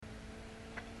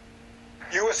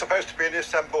You were supposed to be in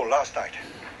Istanbul last night.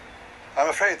 I'm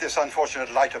afraid this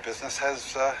unfortunate lighter business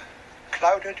has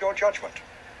clouded your judgment.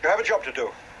 You have a job to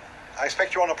do. I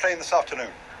expect you on a plane this afternoon.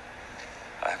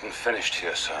 I haven't finished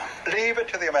here, sir. Leave it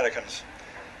to the Americans.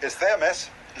 It's their mess.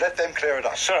 Let them clear it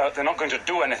up. Sir, they're not going to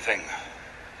do anything.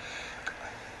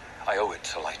 I owe it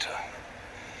to Leiter.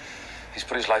 He's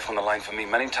put his life on the line for me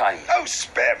many times. Oh,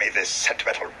 spare me this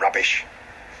sentimental rubbish.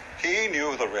 He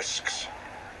knew the risks.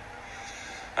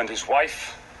 And his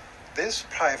wife? This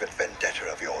private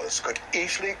vendetta of yours could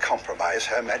easily compromise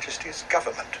Her Majesty's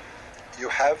government. You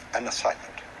have an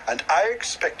assignment, and I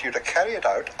expect you to carry it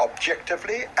out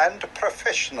objectively and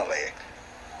professionally.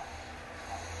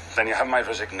 Then you have my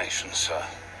resignation, sir.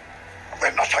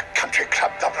 We're not a country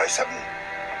club, 007.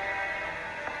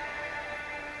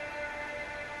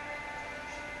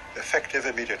 Effective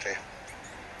immediately.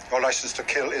 Your license to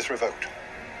kill is revoked,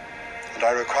 and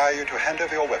I require you to hand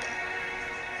over your weapon.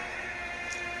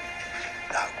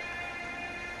 Now.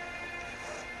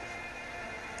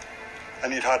 I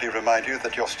need hardly remind you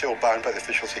that you're still bound by the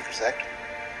Official Secrets Act.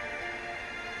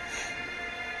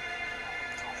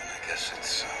 Then I guess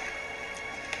it's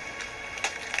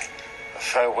a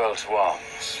farewell to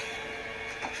arms.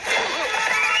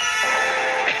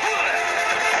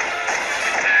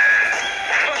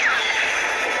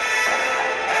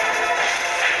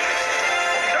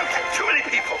 Don't, too many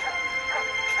people.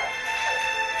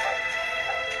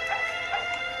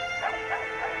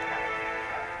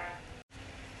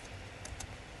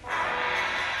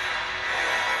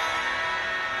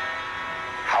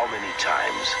 How many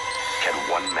times can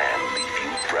one man leave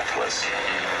you breathless?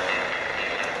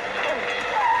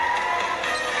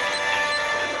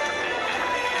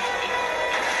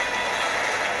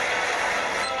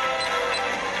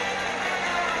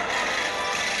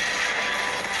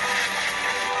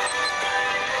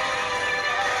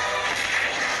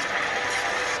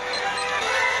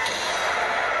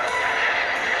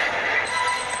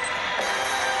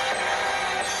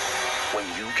 When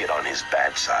you get on his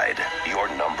bad side, your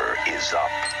number is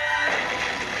up.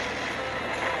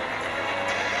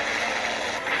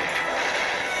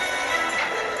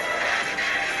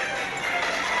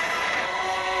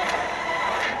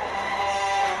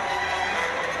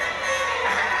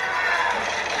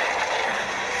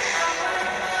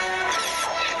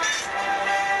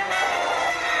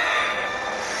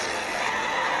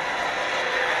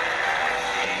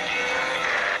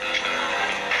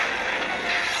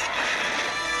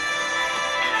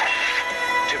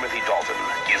 Timothy Dalton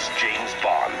is James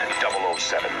Bond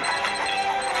 007.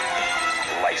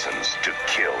 License to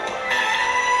kill.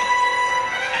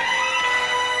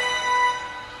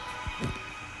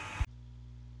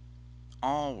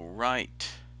 All right.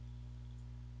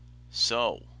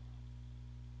 So,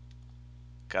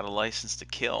 got a license to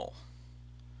kill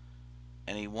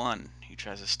anyone who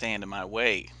tries to stand in my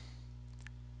way.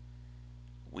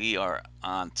 We are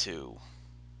on to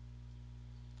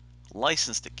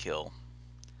License to Kill,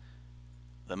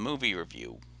 the movie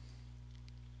review.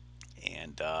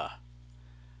 And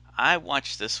I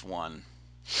watched this one.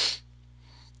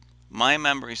 My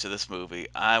memories of this movie,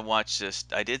 I watched this.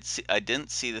 I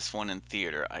didn't see this one in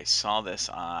theater. I saw this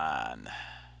on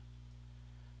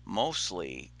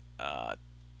mostly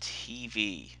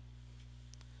TV,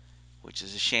 which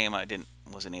is a shame. I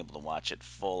wasn't able to watch it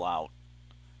full out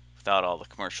without all the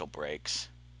commercial breaks.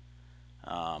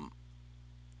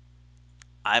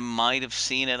 I might have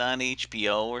seen it on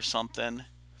HBO or something,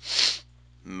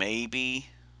 maybe.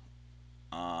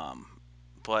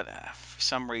 But for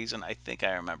some reason, I think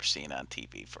I remember seeing it on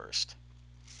TV first,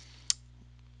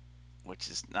 which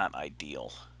is not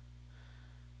ideal.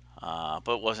 But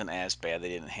it wasn't as bad. They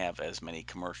didn't have as many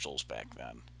commercials back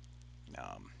then.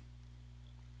 Of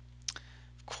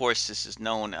course, this is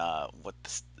known. What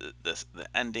the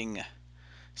ending.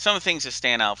 Some of the things that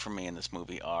stand out for me in this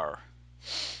movie are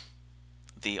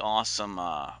the awesome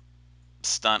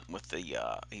stunt with the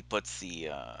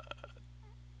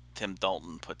Tim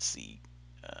Dalton puts the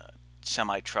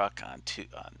semi truck on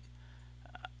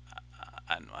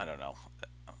I don't know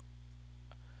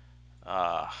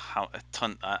how a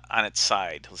ton on its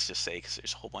side. Let's just say, because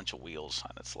there's a whole bunch of wheels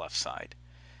on its left side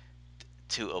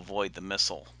to avoid the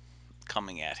missile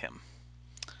coming at him.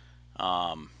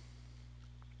 The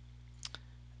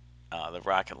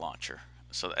rocket launcher.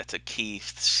 So that's a key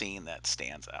scene that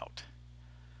stands out.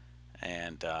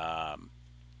 And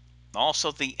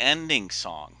also the ending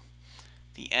song.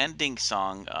 The ending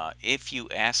song, If You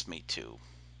Ask Me To,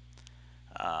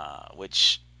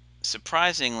 which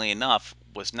surprisingly enough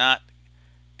was not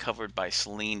covered by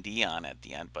Celine Dion at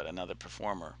the end, but another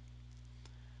performer.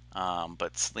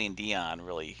 But Celine Dion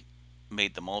really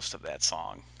made the most of that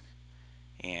song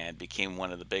and became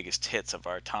one of the biggest hits of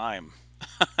our time.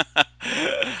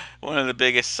 One of the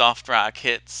biggest soft rock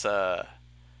hits of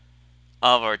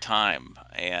our time,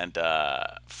 and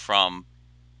from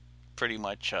pretty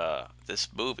much this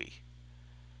movie.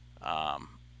 Um,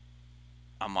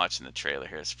 I'm watching the trailer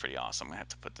here. It's pretty awesome. I have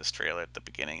to put this trailer at the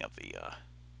beginning of the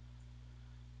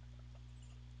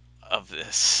of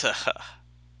this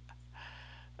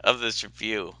of this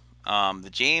review. The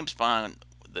James Bond,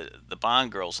 the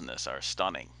Bond girls in this are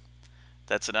stunning.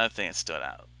 That's another thing that stood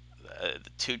out. The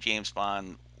two James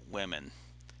Bond women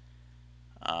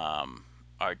um,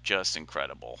 are just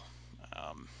incredible.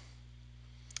 Um,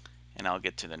 and I'll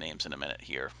get to the names in a minute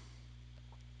here.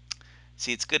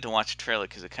 See, it's good to watch a trailer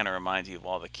because it kind of reminds you of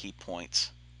all the key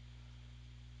points.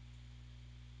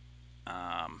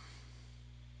 Um,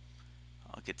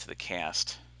 I'll get to the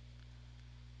cast.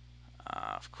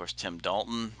 Of course, Tim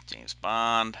Dalton, James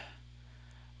Bond,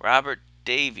 Robert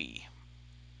Davey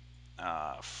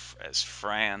as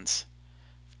Franz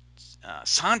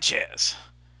Sanchez,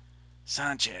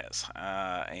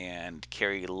 and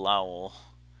Carrie Lowell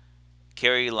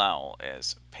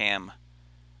as Pam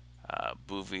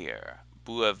Bouvier,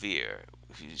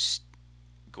 who's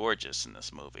gorgeous in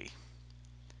this movie.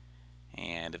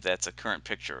 And if that's a current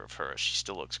picture of her, she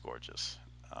still looks gorgeous.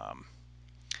 Um,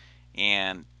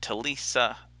 and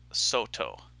Talisa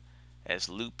Soto as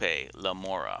Lupe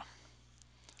Lamora.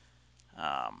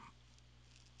 Um,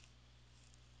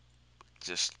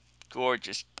 just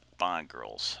gorgeous Bond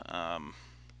girls. And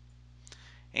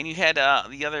you had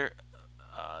the other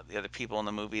people in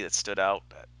the movie that stood out.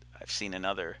 I've seen in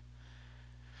other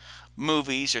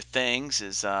movies or things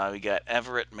is we got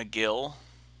Everett McGill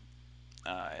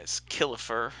as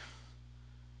Killifer,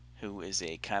 who is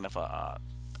a kind of a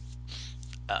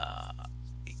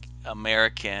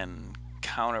American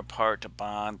counterpart to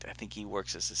Bond. I think he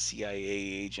works as a CIA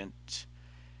agent,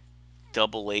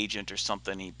 double agent or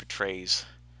something. He portrays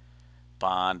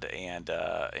Bond and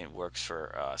it works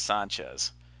for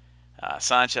Sanchez.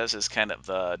 Sanchez is kind of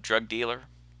the drug dealer,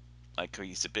 like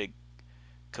he's a big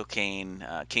cocaine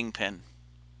kingpin,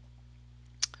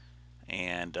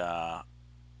 and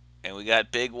and we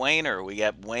got Big Wayner. We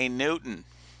got Wayne Newton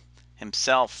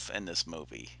himself in this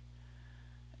movie,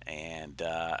 and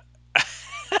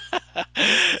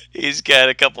he's got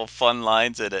a couple fun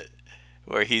lines in it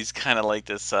where he's kind of like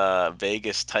this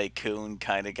Vegas tycoon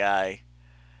kind of guy.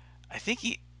 I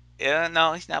think yeah,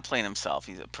 no, he's not playing himself.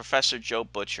 He's Professor Joe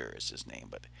Butcher is his name,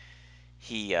 but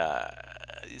he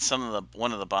some of the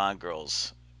one of the Bond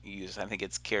girls use. I think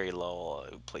it's Carrie Lowell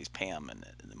who plays Pam in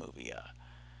the movie.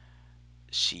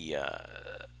 She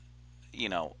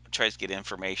tries to get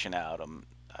information out of him,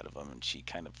 and she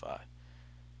kind of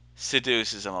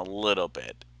seduces him a little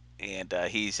bit. And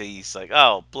he's like,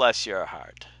 "Oh, bless your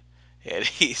heart," and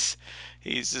he's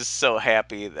just so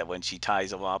happy that when she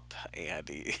ties him up, and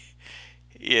he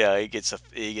gets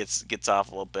off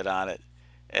a little bit on it,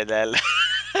 and then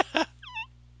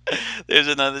there's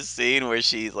another scene where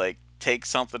she like takes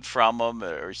something from him,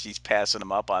 or she's passing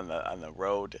him up on the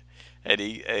road, and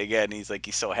he's like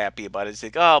he's so happy about it. He's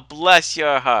like, "Oh, bless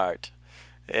your heart."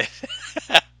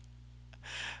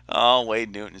 Oh,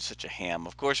 Wayne Newton is such a ham.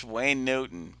 Of course, Wayne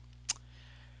Newton.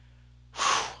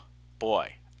 Whew,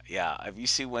 boy, yeah. If you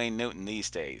see Wayne Newton these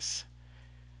days,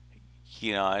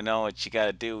 I know what you got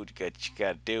to do to get you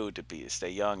got to do to be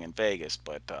stay young in Vegas.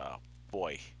 But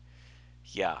boy,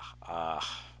 yeah,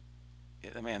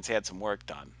 the man's had some work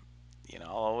done. I'll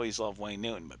always love Wayne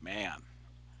Newton, but man,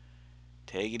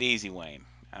 take it easy, Wayne.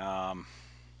 Um,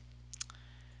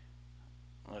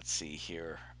 let's see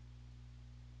here.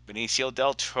 Benicio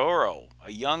del Toro,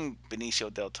 a young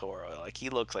Benicio del Toro. Like he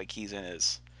looks like he's in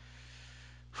his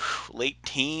late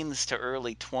teens to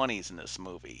early 20s in this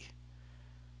movie.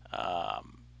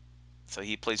 Um, so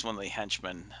he plays one of the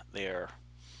henchmen there,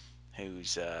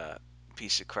 who's a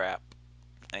piece of crap.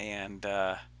 And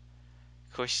of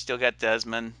course, you still got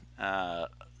Desmond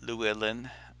Llewellyn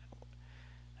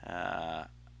uh,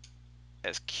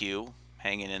 as Q,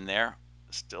 hanging in there,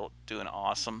 still doing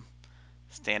awesome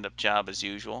stand-up job as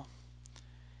usual.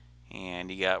 And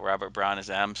you got Robert Brown as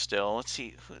M still. Let's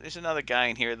see, there's another guy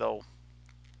in here though.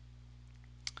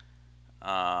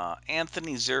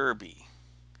 Anthony Zerbe,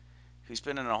 who's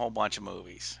been in a whole bunch of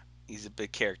movies. He's a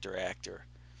big character actor.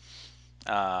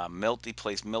 He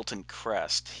plays Milton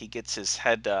Crest. He gets his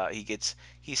head. He's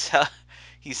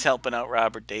he's helping out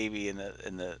Robert Davey in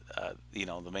the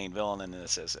the main villain in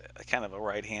this as a kind of a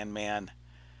right hand man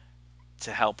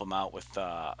to help him out with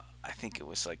I think it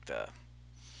was like the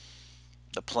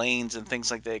planes and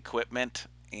things like the equipment,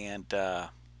 and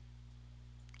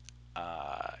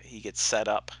he gets set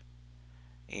up,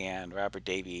 and Robert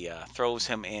Davey throws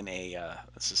him in a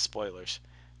this is spoilers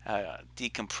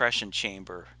decompression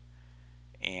chamber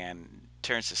and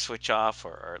turns the switch off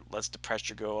or lets the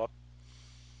pressure go up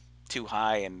too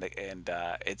high, and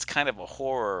it's kind of a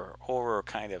horror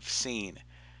kind of scene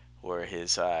where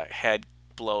his head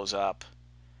blows up.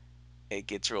 It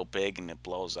gets real big and it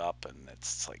blows up, and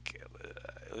it's like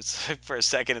it was for a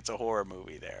second it's a horror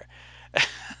movie there.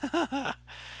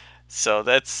 So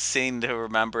that's a scene to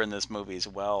remember in this movie as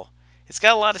well. It's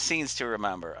got a lot of scenes to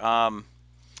remember.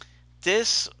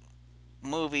 This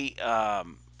movie,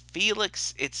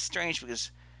 Felix, it's strange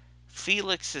because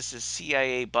Felix is his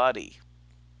CIA buddy,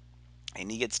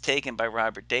 and he gets taken by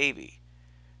Robert Davey,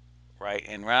 right?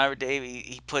 And Robert Davey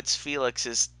he puts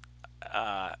Felix's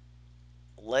uh,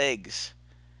 legs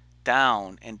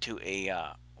down into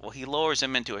a well, he lowers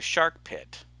him into a shark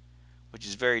pit, which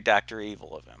is very Doctor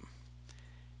Evil of him.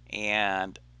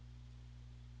 And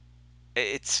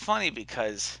it's funny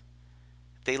because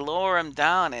they lower him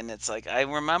down, and it's like I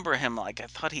remember him like I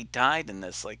thought he died in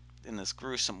this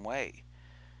gruesome way,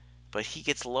 but he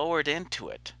gets lowered into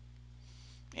it,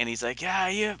 and he's like,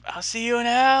 "Yeah, I'll see you in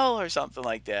hell" or something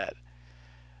like that.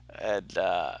 And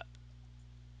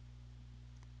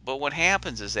but what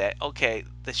happens is that okay,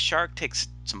 the shark takes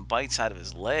some bites out of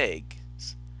his legs,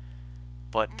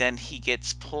 but then he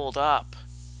gets pulled up,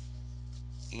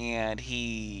 and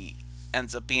he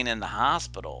ends up being in the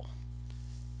hospital,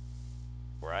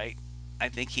 right? I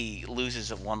think he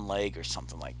loses one leg or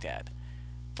something like that.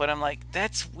 But I'm like,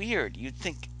 that's weird. You'd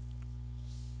think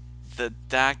the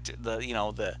doctor,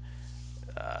 the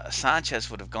Sanchez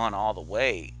would have gone all the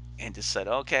way and just said,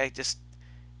 okay, just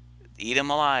eat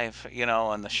him alive,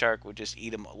 and the shark would just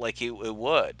eat him like it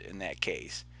would in that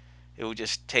case. It would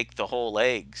just take the whole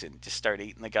legs and just start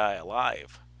eating the guy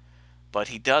alive. But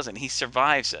he doesn't. He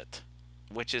survives it,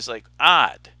 which is like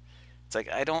odd. It's like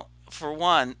I don't. For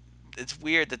one, it's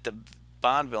weird that the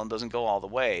Bond villain doesn't go all the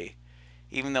way,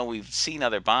 even though we've seen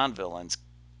other Bond villains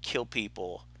kill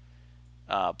people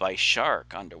by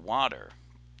shark underwater.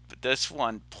 But this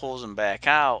one pulls him back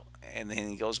out, and then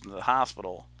he goes to the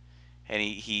hospital, and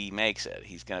he makes it.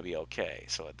 He's gonna be okay.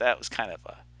 So that was kind of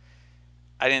a.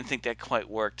 I didn't think that quite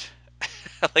worked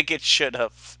like it should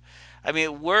have. I mean,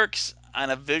 it works on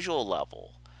a visual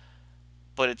level,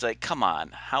 but it's like, come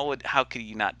on, how could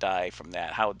you not die from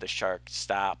that? How would the shark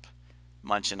stop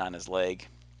munching on his leg?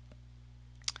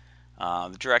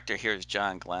 The director here is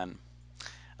John Glenn.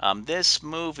 This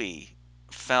movie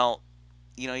felt,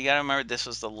 you got to remember this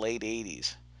was the late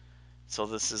 '80s, so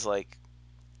this is like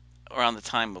around the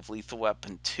time of Lethal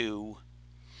Weapon 2,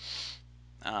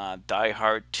 Die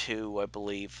Hard 2, I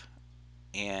believe,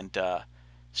 and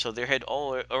so there had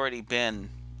already been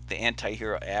the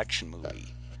anti-hero action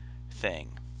movie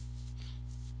thing.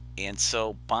 And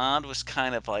so Bond was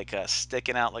kind of like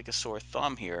sticking out like a sore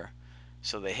thumb here.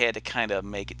 So they had to kind of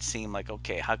make it seem like,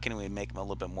 okay, how can we make him a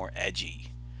little bit more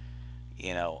edgy?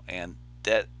 And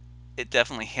that it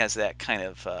definitely has that kind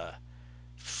of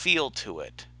feel to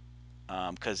it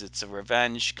because it's a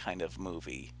revenge kind of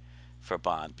movie for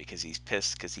Bond because he's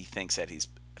pissed because he thinks that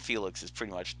Felix is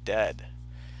pretty much dead.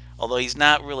 Although he's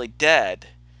not really dead,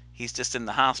 he's just in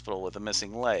the hospital with a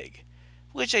missing leg,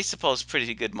 which I suppose is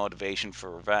pretty good motivation for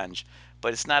revenge,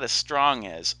 but it's not as strong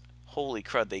as, holy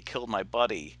crud, they killed my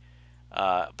buddy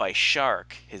by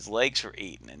shark. His legs were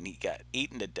eaten and he got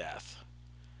eaten to death.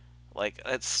 Like,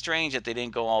 it's strange that they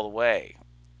didn't go all the way.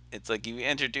 It's like you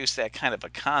introduce that kind of a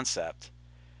concept,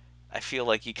 I feel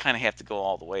like you kind of have to go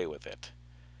all the way with it,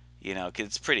 because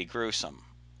it's pretty gruesome.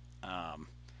 Um,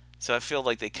 so I feel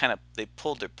like they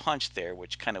pulled their punch there,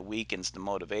 which kind of weakens the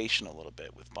motivation a little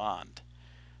bit with Bond.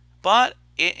 But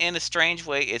in a strange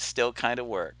way, it still kind of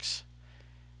works.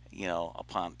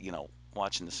 Upon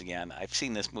watching this again, I've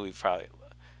seen this movie probably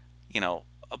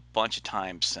a bunch of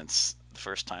times since the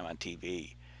first time on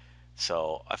TV.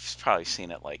 So I've probably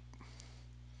seen it like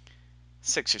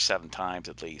 6 or 7 times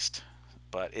at least.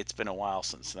 But it's been a while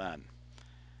since then.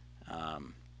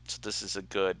 So this is a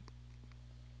good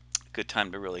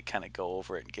time to really kind of go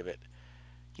over it and give it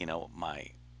my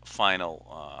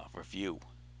final review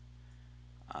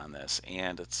on this.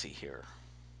 And let's see here.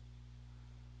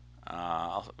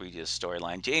 I'll read you the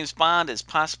storyline. James Bond is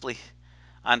possibly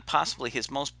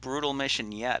his most brutal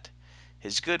mission yet.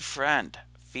 His good friend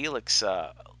Felix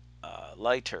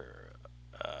Leiter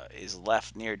is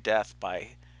left near death by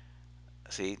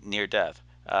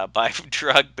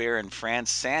drug baron Franz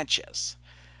Sanchez.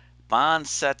 Bond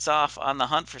sets off on the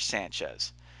hunt for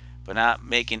Sanchez, but not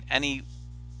making any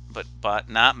but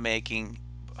not making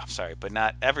I'm sorry, but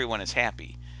not everyone is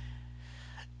happy.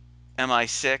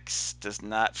 MI6 does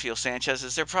not feel Sanchez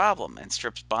is their problem and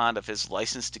strips Bond of his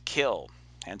license to kill,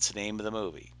 hence the name of the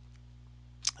movie,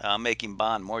 making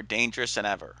Bond more dangerous than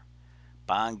ever.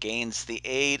 Bond gains the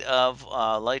aid of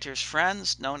Leiter's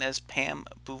friends, known as Pam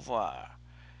Beauvoir,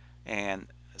 and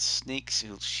sneaks.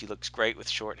 She looks great with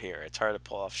short hair. It's hard to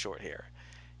pull off short hair,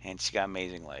 and she's got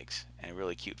amazing legs and a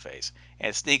really cute face.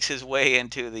 And sneaks his way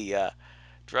into the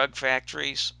drug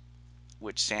factories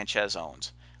which Sanchez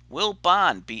owns. Will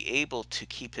Bond be able to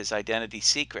keep his identity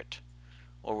secret,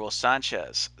 or will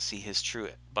Sanchez see his true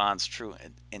Bond's true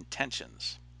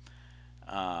intentions?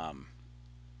 Um,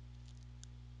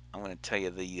 I'm going to tell you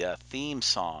the theme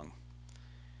song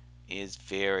is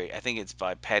very. I think it's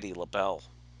by Patti LaBelle,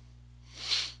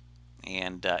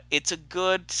 and it's a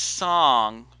good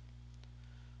song,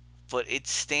 but it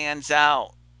stands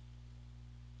out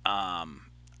um,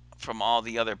 from all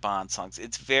the other Bond songs.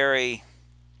 It's very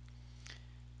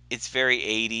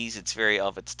 80s. It's very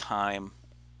of its time.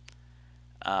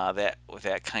 That with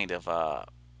that kind of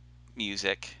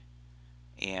music,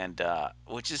 and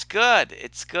which is good.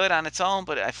 It's good on its own,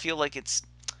 but I feel like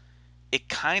it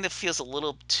kind of feels a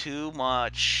little too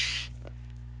much,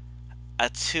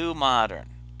 too modern.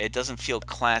 It doesn't feel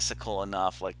classical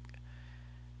enough. Like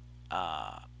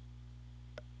uh,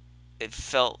 it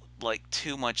felt like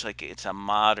too much like it's a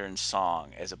modern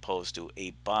song as opposed to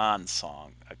a Bond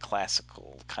song, a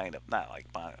classical kind of, not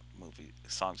like Bond movie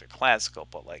songs are classical,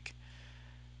 but like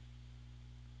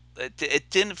it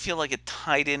didn't feel like it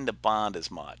tied into Bond as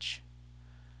much.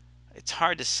 It's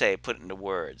hard to say, put it into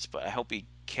words, but I hope you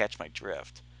catch my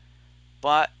drift.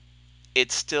 But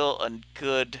it's still a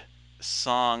good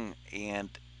song,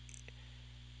 and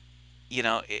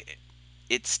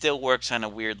it still works on a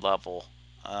weird level.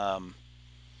 Um,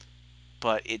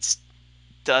 but it's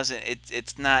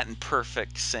not in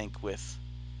perfect sync with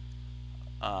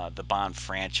the Bond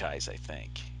franchise, I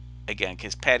think. Again,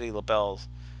 because Patti LaBelle,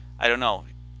 I don't know,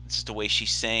 it's just the way she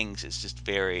sings. It's just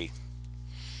very,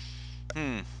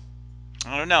 hmm,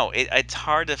 I don't know. It's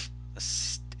hard to.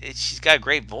 She's got a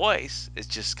great voice. It's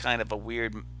just kind of a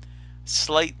weird,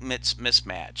 slight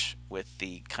mismatch with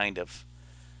the kind of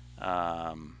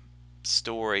um,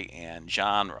 story and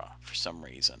genre for some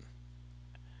reason.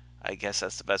 I guess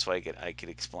that's the best way I could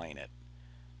explain it.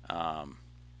 Um,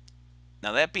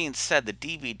 Now that being said, the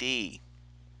DVD,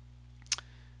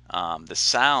 the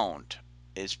sound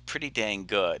is pretty dang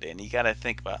good, and you got to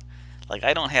think about, like,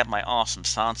 I don't have my awesome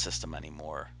sound system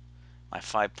anymore, my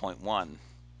 5.1,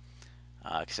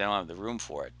 because I don't have the room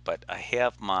for it. But I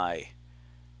have my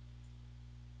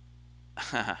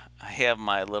I have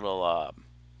my little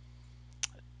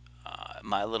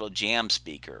jam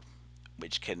speaker,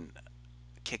 which can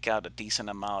kick out a decent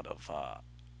amount of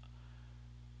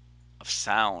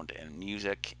sound and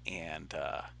music, and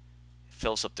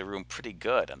fills up the room pretty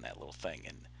good on that little thing.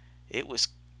 And it was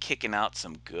kicking out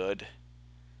some good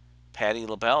Patti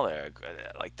LaBelle there,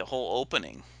 like the whole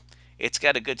opening. It's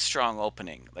got a good strong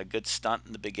opening, a good stunt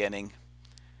in the beginning.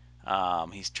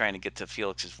 He's trying to get to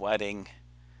Felix's wedding,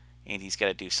 and he's got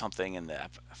to do something in the, I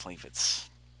believe it's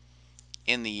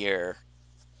in the air,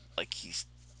 like he's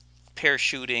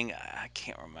parachuting. I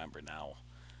can't remember now.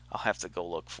 I'll have to go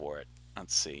look for it.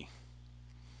 Let's see.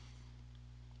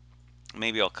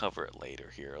 Maybe I'll cover it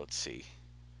later here. Let's see.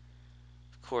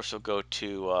 Of course, we'll go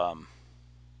to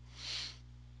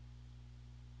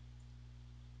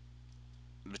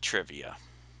the trivia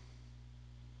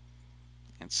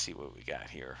and see what we got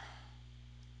here.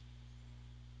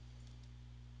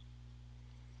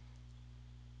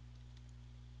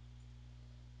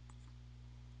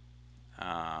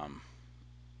 Um,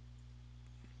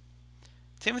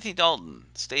 Timothy Dalton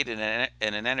stated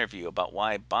in an interview about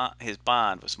why his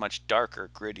Bond was much darker,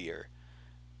 grittier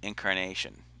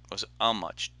incarnation. Was a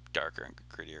much darker and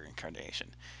grittier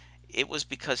incarnation. It was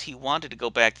because he wanted to go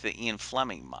back to the Ian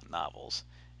Fleming novels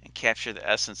and capture the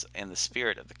essence and the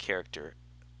spirit of the character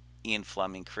Ian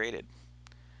Fleming created.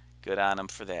 Good on him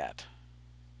for that.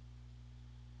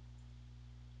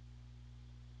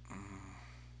 Mm,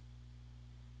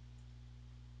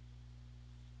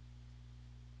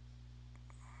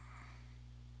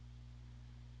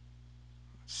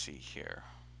 let's see here.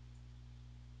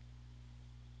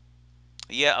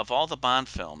 Yeah, of all the Bond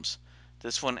films,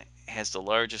 this one has the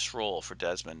largest role for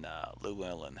Desmond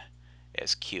Llewellyn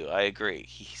as Q. I agree.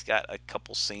 He's got a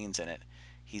couple scenes in it.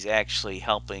 He's actually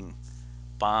helping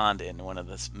Bond in one of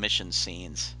the mission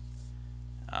scenes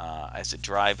as a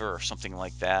driver or something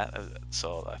like that.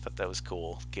 So I thought that was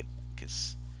cool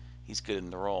because he's good in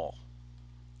the role,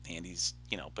 and he's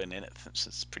been in it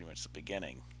since pretty much the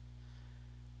beginning.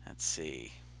 Let's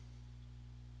see.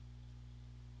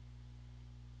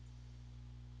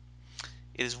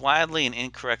 It is widely and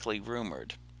incorrectly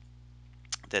rumored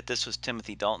that this was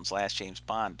Timothy Dalton's last James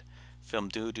Bond film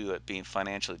due to it being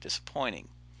financially disappointing.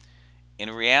 In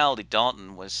reality,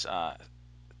 Dalton was to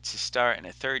star in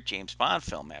a third James Bond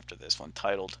film after this one,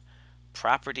 titled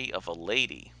Property of a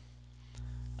Lady,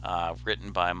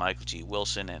 written by Michael G.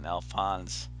 Wilson and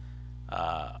Alphonse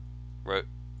uh,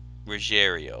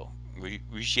 Ruggiero,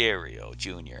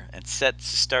 Jr., and set to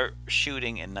start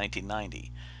shooting in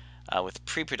 1990, with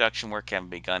pre-production work having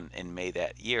begun in May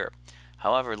that year.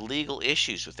 However, legal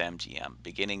issues with MGM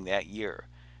beginning that year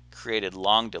created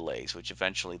long delays, which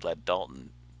eventually led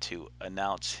Dalton to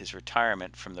announce his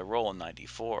retirement from the role in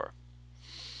 '94.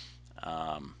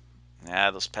 Um,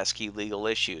 those pesky legal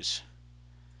issues.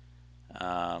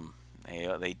 Um,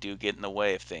 they do get in the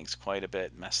way of things quite a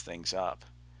bit, mess things up.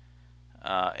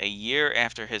 A year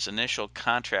after his initial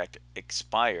contract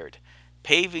expired,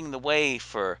 paving the way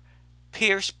for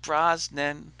Pierce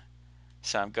Brosnan.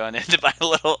 So I'm going into my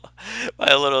little,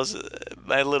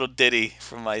 my little ditty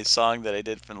from my song that I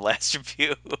did from the last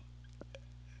review.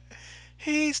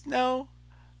 He's no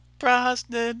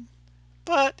Brosnan,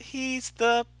 but he's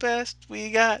the best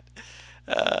we got.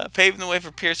 Paving the way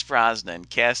for Pierce Brosnan,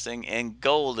 casting in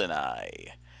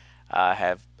Goldeneye.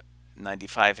 Have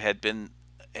 95 had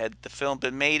the film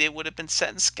been made, it would have been set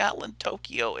in Scotland,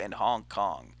 Tokyo, and Hong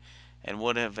Kong, and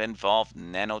would have involved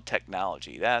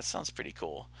nanotechnology. That sounds pretty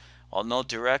cool. While no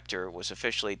director was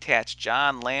officially attached,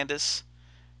 John Landis,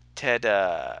 Ted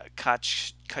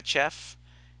Kotcheff,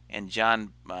 and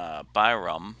John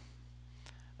Byrum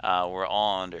were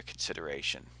all under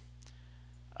consideration.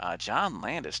 John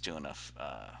Landis doing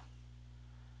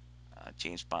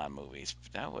James Bond movies,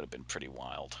 that would have been pretty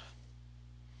wild.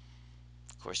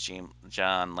 Of course,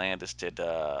 John Landis did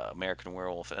American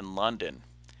Werewolf in London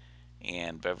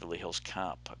and Beverly Hills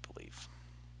Cop, I believe,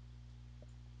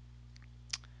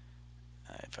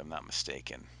 if I'm not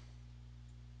mistaken.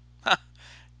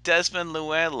 Desmond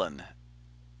Llewellyn,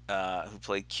 who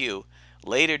played Q,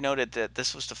 later noted that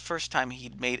this was the first time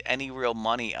he'd made any real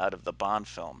money out of the Bond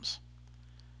films.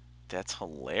 That's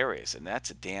hilarious, and that's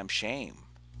a damn shame.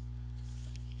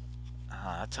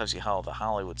 That tells you how the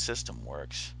Hollywood system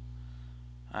works.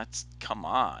 Come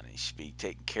on, he should be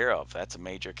taken care of. That's a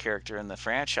major character in the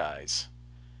franchise.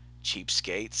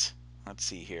 Cheapskates. Let's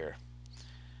see here.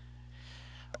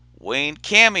 Wayne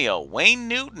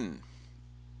Newton,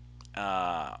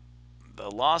 uh, the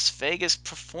Las Vegas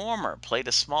performer, played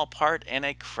a small part in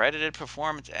a credited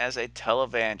performance as a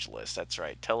televangelist. That's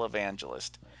right,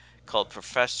 televangelist, called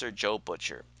Professor Joe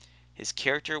Butcher. His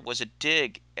character was a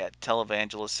dig at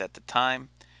televangelists at the time,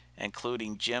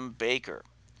 including Jim Baker,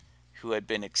 who had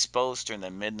been exposed during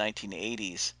the mid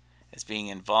 1980s as being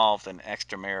involved in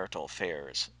extramarital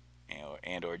affairs,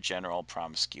 and or general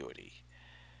promiscuity.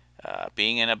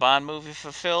 Being in a Bond movie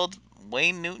fulfilled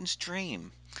Wayne Newton's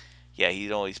dream. Yeah,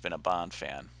 he'd always been a Bond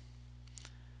fan,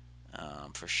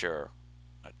 for sure.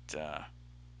 But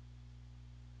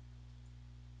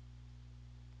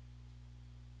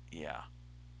yeah,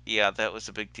 yeah, that was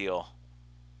a big deal.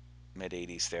 Mid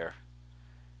 '80s there.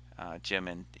 Jim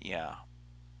and yeah,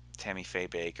 Tammy Faye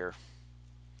Baker.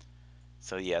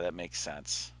 So yeah, that makes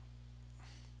sense.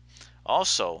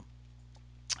 Also,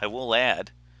 I will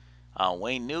add,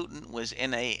 Wayne Newton was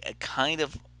in a uh, kind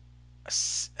of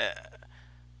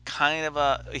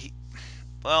a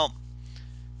well,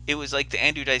 it was like the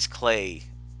Andrew Dice Clay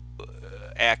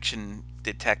action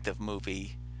detective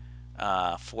movie,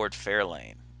 Ford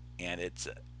Fairlane, and it's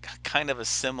kind of a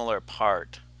similar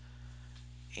part.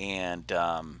 And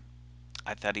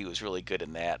I thought he was really good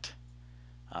in that.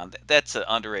 That's an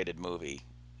underrated movie,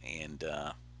 and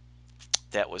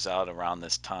that was out around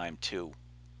this time too.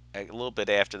 A little bit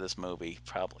after this movie,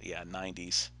 probably yeah,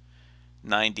 90s,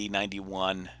 90,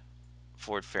 91.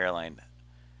 Ford Fairlane.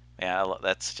 Yeah,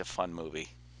 that's such a fun movie.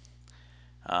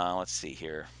 Let's see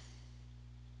here.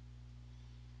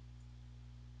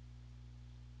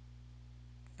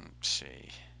 Let's see.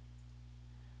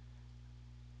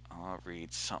 I'll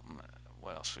read something.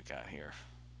 What else we got here?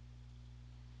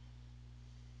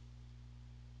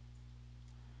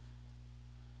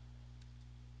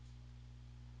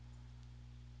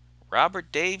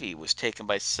 Robert Davey was taken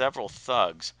by several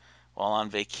thugs while on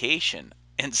vacation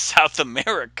in South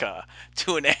America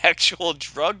to an actual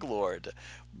drug lord.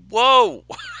 Whoa!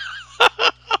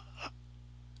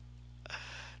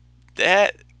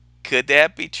 That could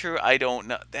that be true? I don't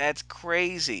know. That's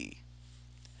crazy.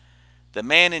 The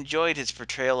man enjoyed his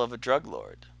portrayal of a drug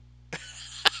lord.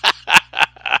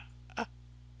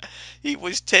 He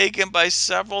was taken by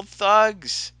several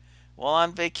thugs while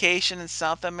on vacation in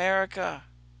South America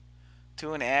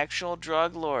to an actual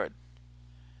drug lord.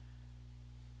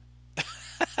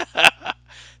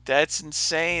 That's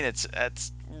insane.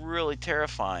 That's really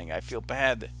terrifying. I feel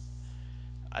bad.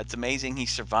 It's amazing he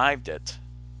survived it.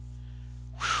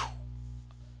 Whew.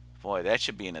 Boy, that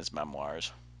should be in his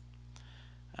memoirs.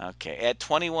 Okay, at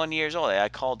 21 years old, I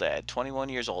called that. At 21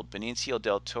 years old, Benicio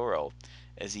del Toro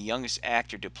is the youngest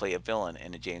actor to play a villain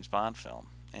in a James Bond film.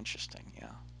 Interesting,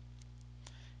 yeah.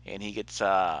 And he gets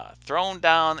thrown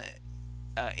down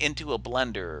into a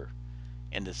blender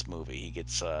in this movie. He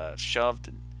gets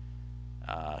shoved,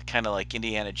 kind of like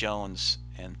Indiana Jones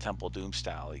and Temple Doom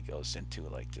style. He goes into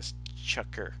like this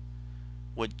chucker,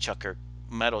 wood chucker,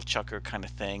 metal chucker kind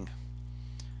of thing.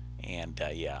 And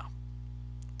yeah,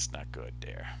 it's not good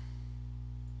there.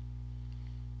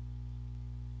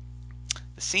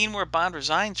 The scene where Bond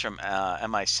resigns from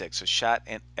MI6 was shot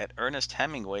at Ernest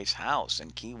Hemingway's house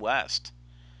in Key West.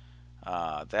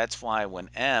 That's why when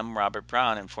Robert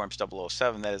Brown, informs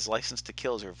 007 that his license to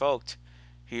kill is revoked,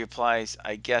 he replies,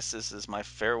 I guess this is my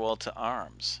farewell to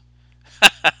arms.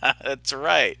 That's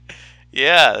right.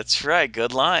 Yeah, that's right.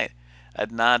 Good line. A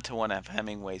nod to one of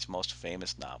Hemingway's most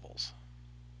famous novels.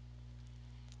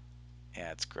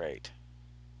 Yeah, it's great.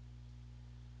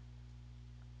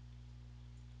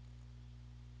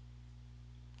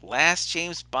 Last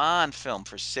James Bond film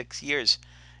for 6 years.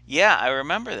 Yeah, I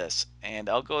remember this, and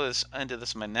I'll go into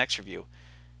this in my next review.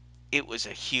 It was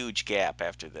a huge gap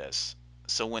after this.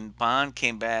 So when Bond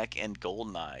came back in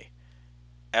Goldeneye,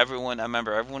 I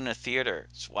remember everyone in the theater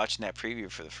watching that preview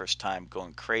for the first time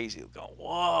going crazy, going,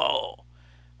 whoa,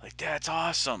 like that's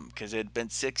awesome, because it had been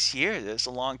 6 years. It's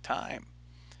a long time.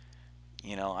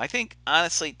 I think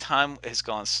honestly, time has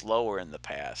gone slower in the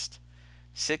past.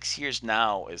 6 years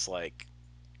now is like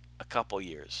a couple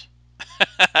years.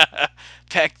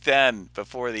 Back then,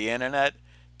 before the internet,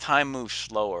 time moved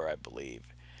slower, I believe.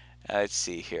 Let's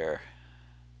see here.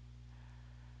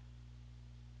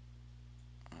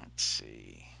 Let's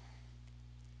see.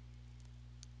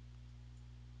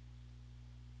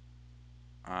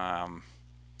 Um,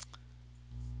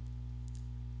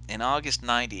 in August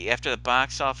 90, after the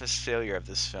box office failure of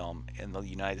this film in the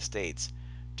United States,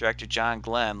 director John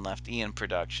Glenn left Eon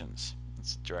Productions.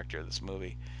 That's the director of this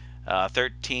movie.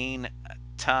 13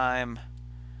 time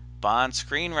Bond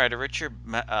screenwriter Richard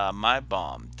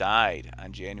Maibaum died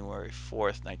on January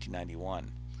 4th,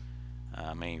 1991.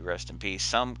 May he rest in peace.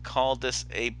 Some called this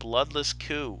a bloodless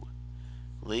coup.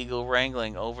 Legal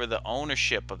wrangling over the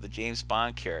ownership of the James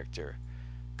Bond character,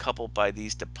 coupled by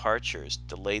these departures,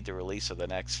 delayed the release of the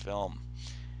next film.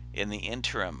 In the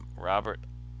interim,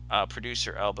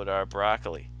 producer Albert R.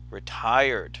 Broccoli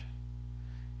retired,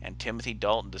 and Timothy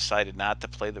Dalton decided not to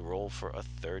play the role for a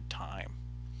third time.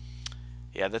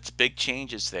 Yeah, that's big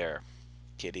changes there,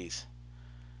 kiddies.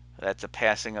 That's a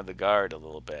passing of the guard a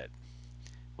little bit,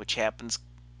 which happens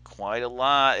quite a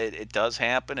lot. It does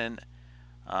happen in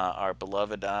our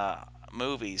beloved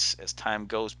movies as time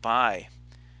goes by.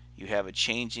 You have a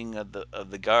changing of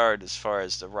the guard as far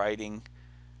as the writing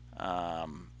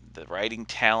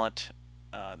talent.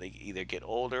 They either get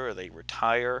older or they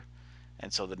retire,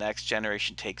 and so the next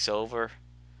generation takes over,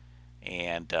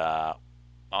 and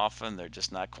often they're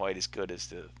just not quite as good as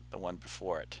the one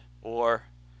before it. Or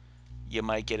you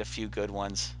might get a few good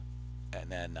ones,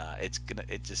 and then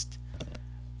it just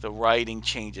the writing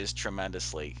changes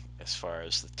tremendously as far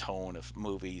as the tone of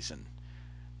movies and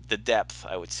the depth.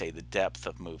 I would say the depth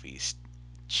of movies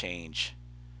change.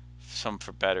 Some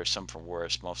for better, some for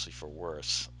worse, mostly for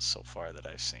worse so far that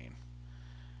I've seen.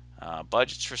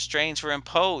 Budget restraints were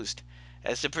imposed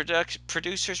as the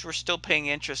producers were still paying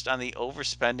interest on the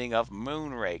overspending of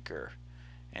Moonraker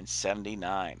in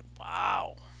 '79.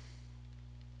 Wow.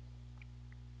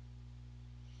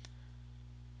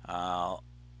 Uh,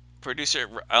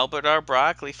 Producer Albert R.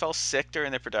 Broccoli fell sick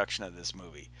during the production of this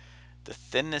movie. The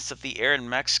thinness of the air in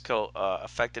Mexico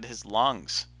affected his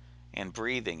lungs and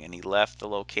breathing, and he left the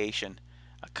location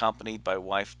accompanied by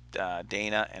wife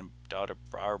Dana and daughter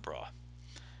Barbara,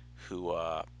 who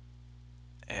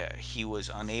he was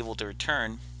unable to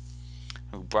return.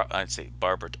 I'd say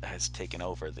Barbara has taken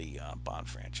over the Bond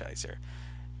franchise there.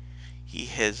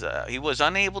 He was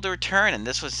unable to return, and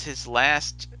this was his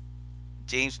last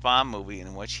James Bond movie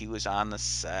in which he was on the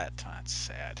set. That's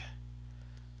sad.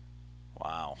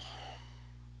 Wow.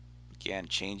 Again,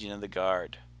 changing of the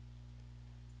guard,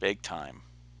 big time.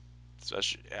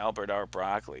 Especially Albert R.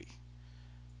 Broccoli,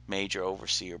 major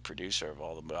overseer producer of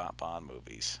all the Bond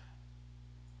movies.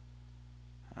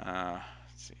 Let's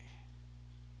see.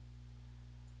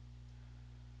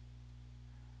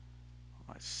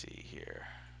 Let's see here.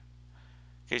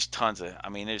 There's tons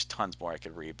more I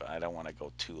could read, but I don't want to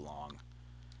go too long.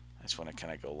 I just want to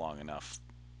kind of go long enough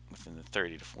within the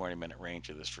 30 to 40 minute range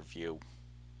of this review.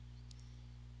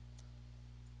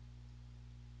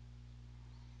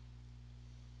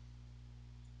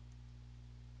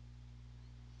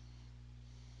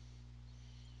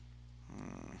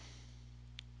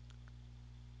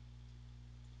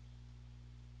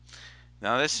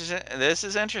 Now this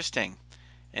is interesting.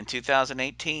 In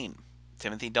 2018,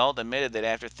 Timothy Dalton admitted that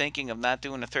after thinking of not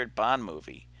doing a third Bond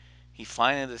movie, he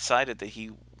finally decided that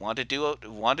he wanted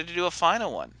to do a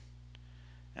final one.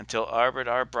 Until Albert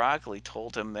R. Broccoli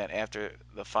told him that after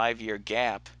the 5-year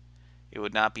gap, it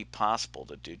would not be possible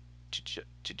to do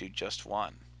just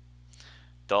one.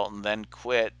 Dalton then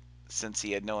quit since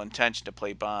he had no intention to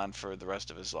play Bond for the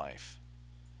rest of his life.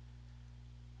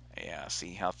 Yeah,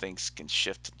 see how things can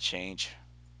shift and change,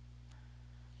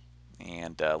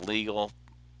 and legal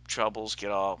troubles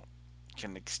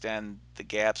can extend the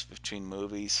gaps between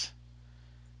movies.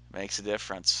 Makes a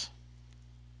difference.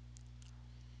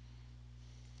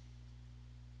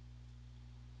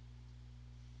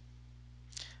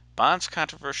 Bond's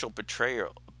controversial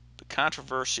betrayal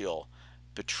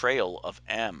of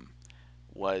M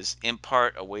was in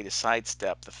part a way to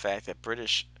sidestep the fact that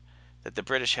the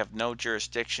British have no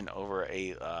jurisdiction over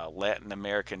a Latin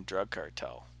American drug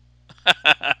cartel.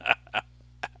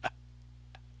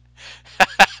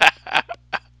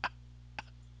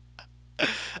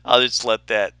 I'll just let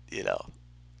that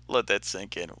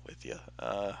sink in with you.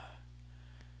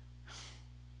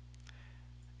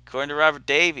 According to Robert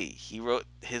Davey, He wrote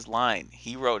his line.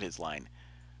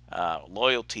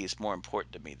 Loyalty is more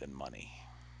important to me than money.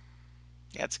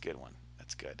 Yeah, that's a good one.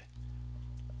 That's good.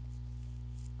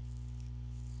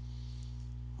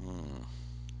 Hmm.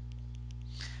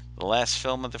 The last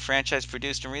film of the franchise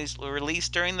produced and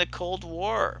released during the Cold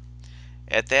War.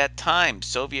 At that time,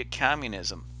 Soviet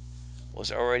communism was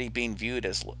already being viewed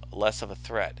as less of a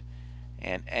threat,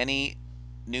 and any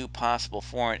new possible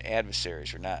foreign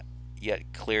adversaries were not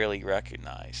yet clearly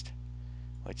recognized,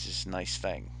 which is a nice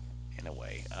thing in a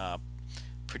way.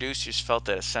 Producers felt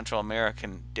that a Central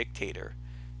American dictator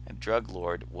and drug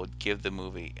lord would give the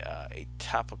movie a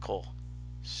topical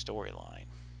storyline,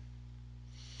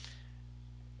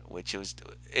 which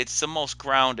it's the most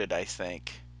grounded, I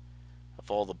think, of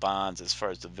all the Bonds as far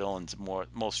as the villains,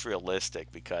 most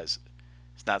realistic because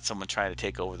it's not someone trying to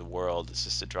take over the world. It's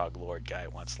just a drug lord guy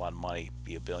who wants a lot of money,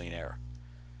 be a billionaire.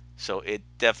 So it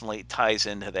definitely ties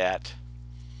into that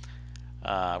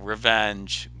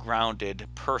revenge, grounded,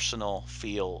 personal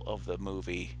feel of the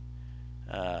movie,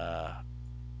 uh,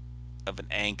 of an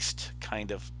angst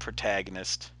kind of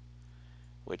protagonist,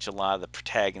 which a lot of the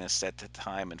protagonists at the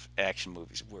time in action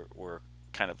movies were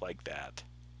kind of like that.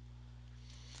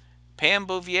 Pam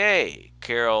Bouvier,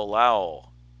 Carol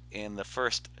Lowell, in the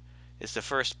first is the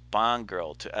first Bond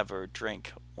girl to ever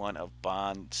drink one of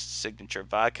Bond's signature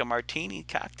vodka martini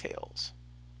cocktails.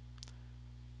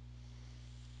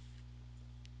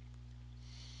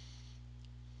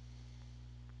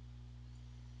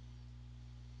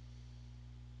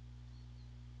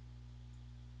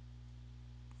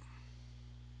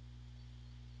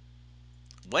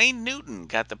 Wayne Newton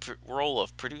got the role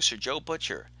of producer Joe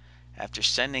Butcher after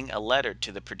sending a letter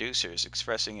to the producers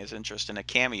expressing his interest in a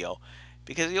cameo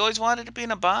because he always wanted to be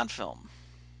in a Bond film.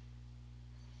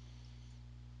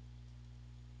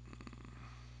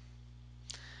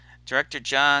 Director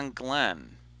John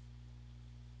Glenn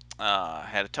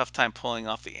had a tough time pulling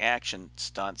off the action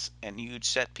stunts and huge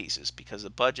set pieces because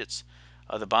the budgets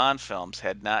of the Bond films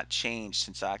had not changed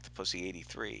since Octopussy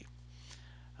 '83.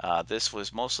 This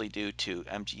was mostly due to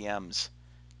MGM's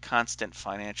constant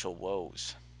financial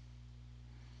woes.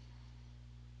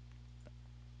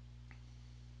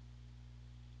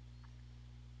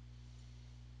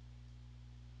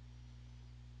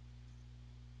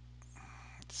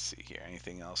 Let's see here.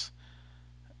 Anything else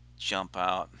jump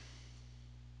out?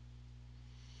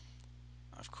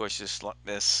 Of course,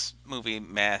 this movie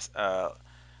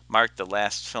marked the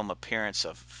last film appearance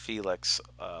of Felix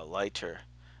Leiter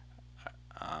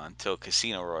until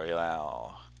Casino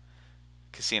Royale.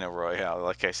 Casino Royale,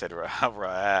 like I said,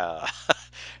 Royale.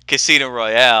 Casino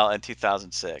Royale in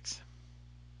 2006.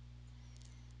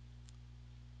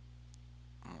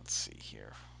 Let's see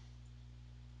here.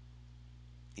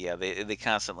 Yeah, they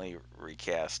constantly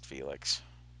recast Felix,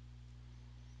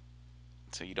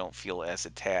 so you don't feel as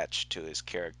attached to his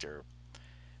character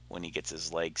when he gets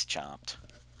his legs chomped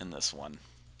in this one,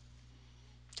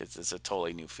 because it's a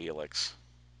totally new Felix.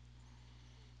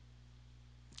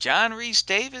 John Rhys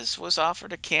Davis was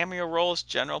offered a cameo role as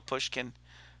General Pushkin,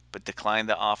 but declined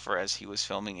the offer as he was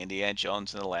filming Indiana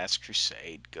Jones and the Last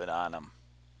Crusade. Good on him.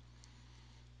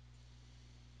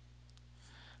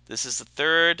 This is the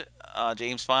third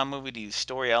James Bond movie to use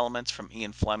story elements from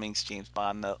Ian Fleming's James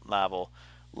Bond novel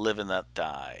Live and Let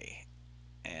Die,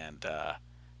 and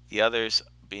the others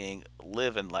being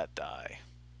Live and Let Die,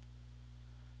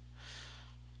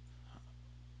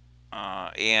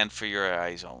 and For Your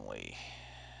Eyes Only.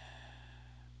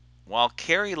 While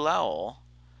Carrie Lowell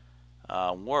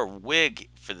wore a wig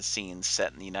for the scenes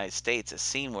set in the United States, a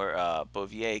scene where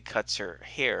Bouvier cuts her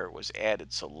hair was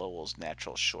added so Lowell's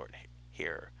natural short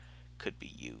hair could be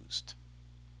used.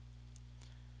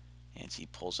 And she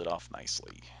pulls it off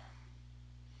nicely.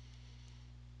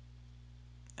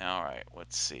 All right,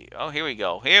 let's see. Oh, here we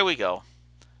go. Here we go.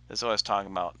 This is what I was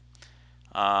talking about.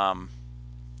 Um,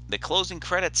 the closing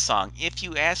credits song, If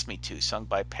You Ask Me To, sung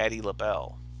by Patti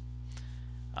LaBelle,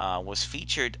 was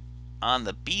featured on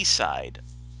the B-side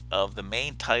of the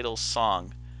main title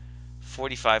song,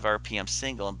 45 RPM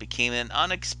single, and became an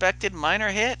unexpected minor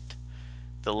hit.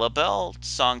 The LaBelle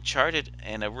song charted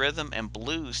in a rhythm and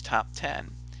blues top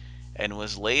 10 and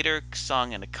was later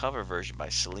sung in a cover version by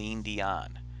Celine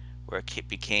Dion, where it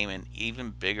became an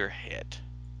even bigger hit.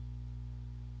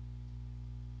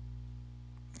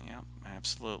 Yeah,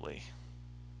 absolutely.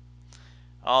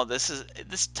 Oh, this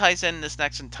ties in. This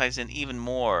next one ties in even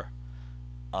more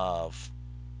of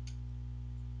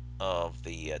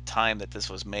the time that this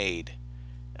was made,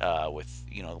 with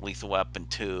Lethal Weapon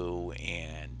 2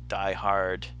 and Die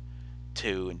Hard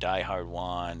 2 and Die Hard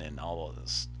 1 and all of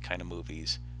those kind of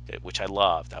movies, which I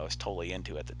loved. I was totally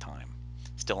into at the time.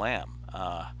 Still am.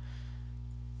 Um,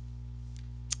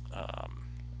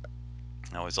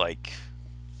 I was like,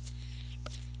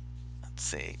 let's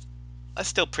see, I was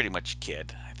still pretty much a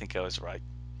kid. I think I was right.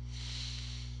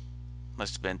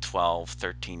 Must have been 12,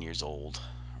 13 years old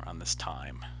around this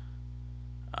time.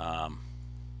 Um,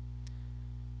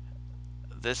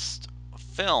 this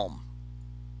film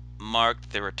marked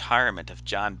the retirement of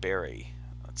John Barry.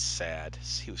 That's sad.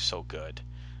 He was so good.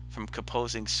 From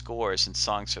composing scores and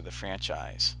songs for the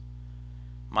franchise.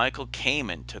 Michael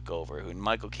Kamen took over. And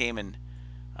Michael Kamen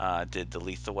did the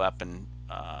Lethal Weapon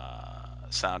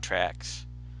soundtracks,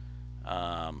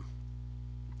 um,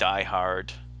 Die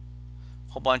Hard,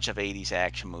 a whole bunch of 80s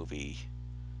action movie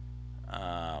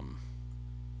um,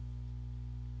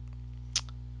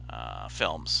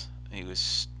 films. He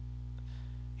was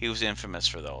infamous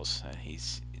for those.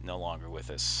 He's no longer with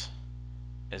us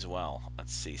as well.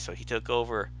 Let's see. So he took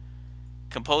over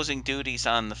composing duties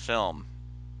on the film,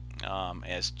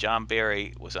 as John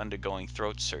Barry was undergoing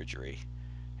throat surgery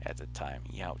at the time.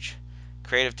 Youch.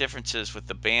 Creative differences with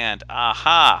the band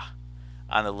Aha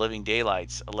on the Living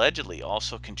Daylights allegedly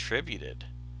also contributed.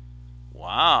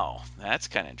 Wow, that's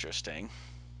kind of interesting.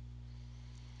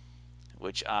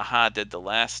 Which Aha did the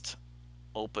last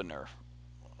opener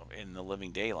in the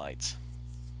Living Daylights.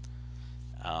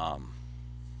 Um,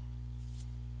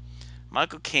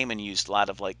 Michael Kamen used a lot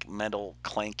of like metal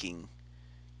clanking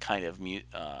kind of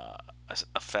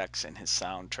effects in his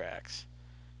soundtracks,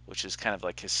 which is kind of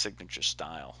like his signature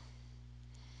style.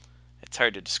 It's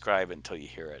hard to describe it until you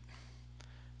hear it.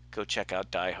 Go check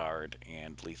out Die Hard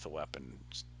and Lethal Weapon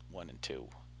 1 and 2.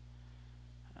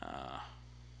 Uh,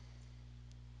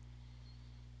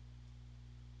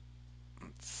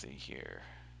 let's see here.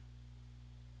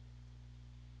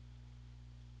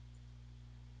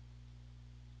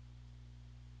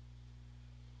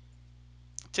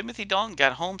 Timothy Dalton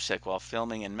got homesick while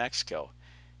filming in Mexico.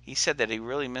 He said that he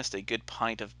really missed a good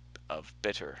pint of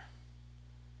bitter.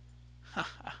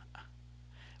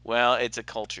 Well, it's a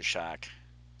culture shock.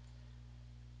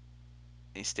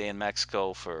 You stay in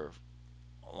Mexico for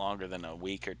longer than a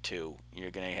week or two,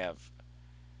 you're gonna have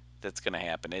that's gonna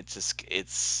happen.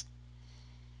 It's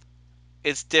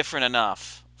different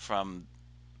enough from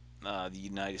the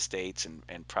United States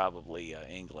and probably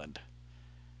England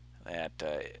that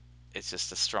it's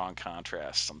just a strong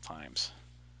contrast sometimes,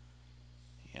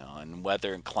 and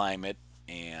weather and climate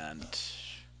and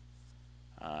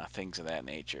things of that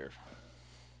nature.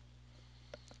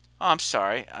 Oh, I'm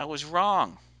sorry, I was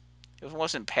wrong. It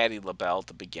wasn't Patti LaBelle at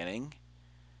the beginning.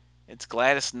 It's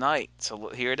Gladys Knight. So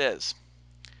here it is.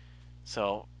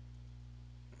 So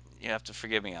you have to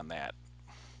forgive me on that.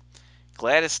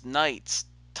 Gladys Knight's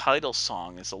title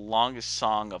song is the longest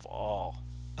song of all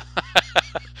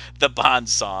the Bond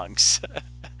songs.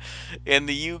 In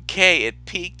the UK, it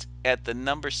peaked at the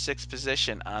number 6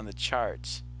 position on the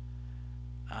charts.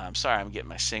 I'm sorry, I'm getting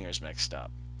my singers mixed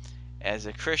up. As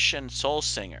a Christian soul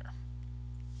singer,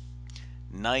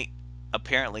 Knight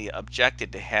apparently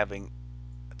objected to having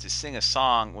to sing a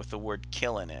song with the word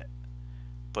kill in it,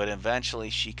 but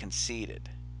eventually she conceded.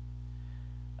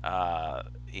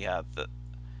 Yeah,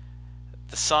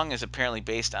 the song is apparently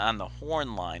based on the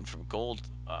horn line from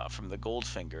the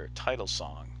Goldfinger title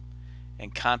song,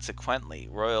 and consequently,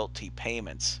 royalty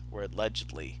payments were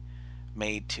allegedly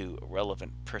made to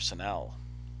relevant personnel.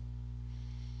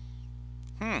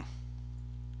 Hmm.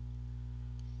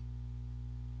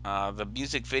 The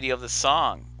music video of the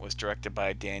song was directed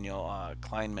by Daniel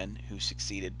Kleinman, who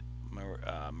succeeded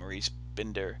Maurice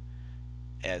Binder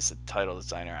as the title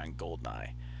designer on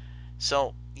Goldeneye.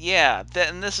 So yeah,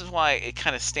 and this is why it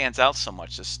kind of stands out so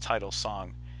much. This title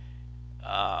song,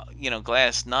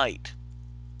 Gladys Knight.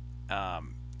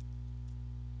 Um,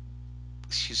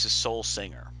 she's a soul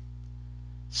singer,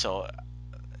 so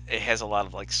it has a lot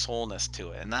of like soulness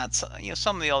to it, and that's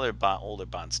some of the other older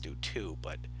Bonds do too,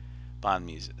 but Bond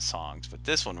music songs, but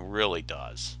this one really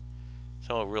does.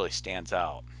 So it really stands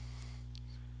out.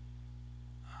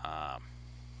 Um,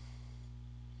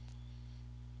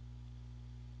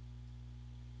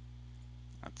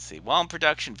 let's see. While in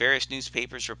production, various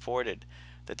newspapers reported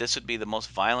that this would be the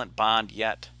most violent Bond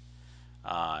yet,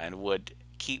 and which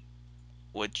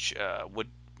would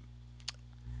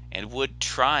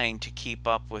trying to keep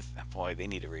up with. Boy, they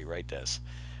need to rewrite this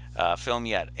film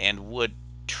yet, and would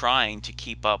trying to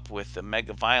keep up with the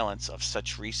mega violence of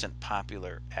such recent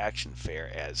popular action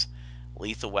fare as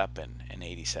Lethal Weapon in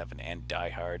 '87 and Die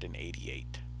Hard in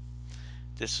 '88.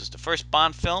 This was the first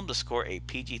Bond film to score a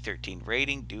PG-13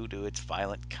 rating due to its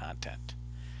violent content.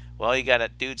 Well, you got a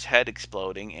dude's head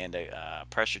exploding and a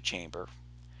pressure chamber,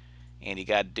 and you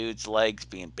got a dude's legs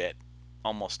being bit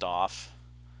almost off.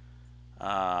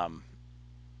 Um,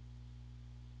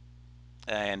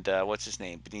 and what's his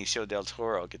name? Benicio del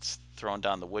Toro gets thrown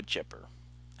down the wood chipper.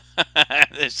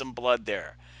 There's some blood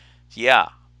there. Yeah,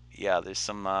 yeah. There's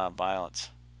some violence,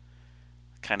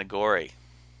 kind of gory.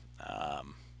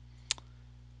 Um,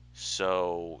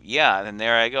 so yeah, and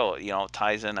there I go.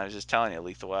 Ties in. I was just telling you,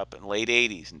 Lethal Weapon, late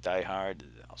 '80s, and Die Hard,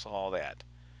 also all that.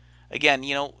 Again,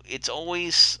 it's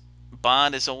always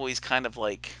Bond is always kind of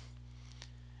like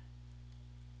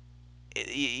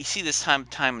you see this time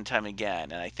and time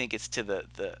again, and I think it's to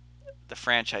the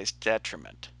franchise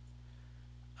detriment.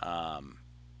 Um,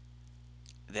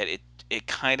 that it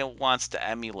kind of wants to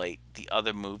emulate the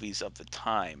other movies of the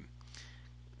time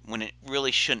when it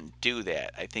really shouldn't do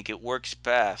that. I think it works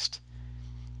best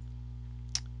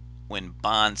when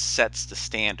Bond sets the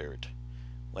standard.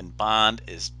 When Bond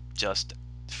is just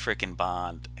freaking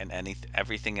Bond and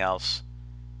everything else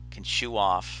can shoo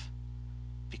off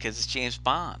because it's James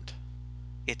Bond.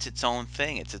 It's its own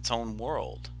thing. It's its own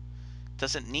world. It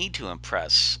doesn't need to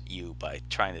impress you by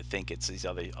trying to think it's these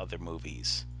other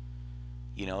movies.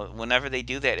 Whenever they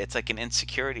do that, it's like an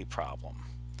insecurity problem.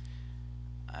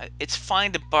 It's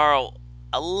fine to borrow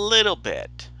a little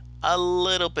bit,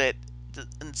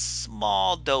 in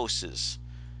small doses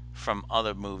from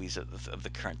other movies of the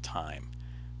current time,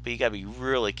 but you got to be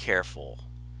really careful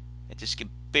and just can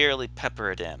barely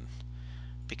pepper it in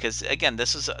because again,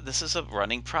 this is a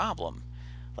running problem.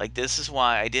 Like this is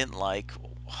why I didn't like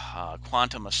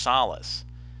Quantum of Solace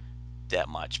that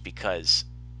much because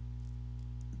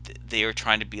they were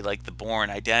trying to be like the Bourne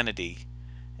Identity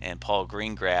and Paul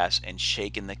Greengrass and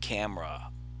shaking the camera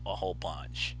a whole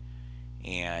bunch.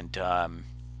 And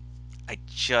I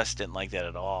just didn't like that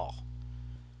at all.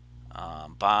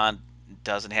 Bond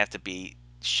doesn't have to be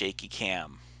shaky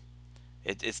cam.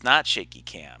 It's not shaky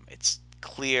cam. It's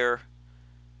clear.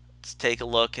 Let's take a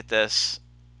look at this.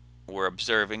 We're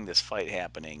observing this fight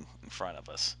happening in front of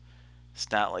us. It's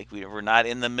not like we're not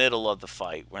in the middle of the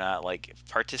fight. We're not like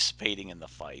participating in the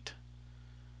fight.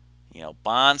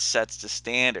 Bond sets the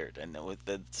standard, and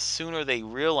the sooner they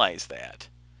realize that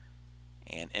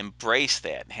and embrace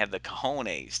that and have the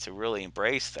cojones to really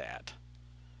embrace that,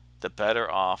 the better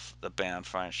off the Bond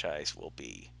franchise will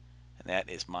be. And that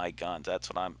is my guns. That's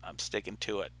what I'm sticking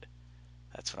to it.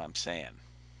 That's what I'm saying.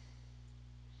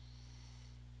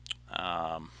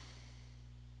 Um,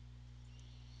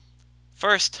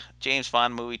 First James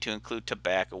Bond movie to include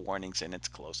tobacco warnings in its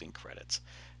closing credits.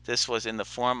 This was in the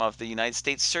form of the United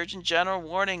States Surgeon General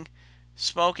warning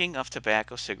smoking of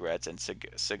tobacco, cigarettes, and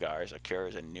cigars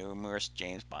occurs in numerous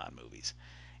James Bond movies,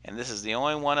 and this is the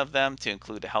only one of them to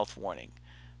include a health warning.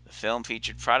 The film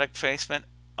featured product placement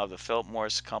of the Philip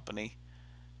Morris Company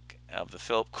of the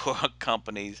Philip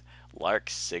Company's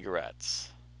Lark cigarettes.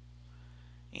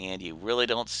 And you really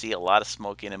don't see a lot of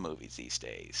smoking in movies these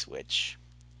days, which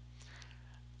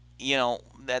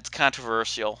that's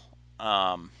controversial.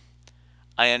 Um,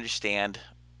 I understand.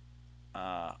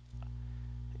 Uh,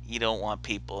 you don't want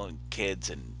people and kids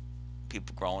and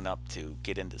people growing up to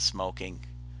get into smoking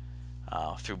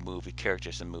through movie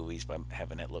characters in movies by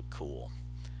having it look cool.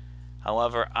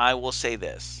 However, I will say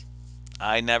this: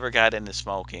 I never got into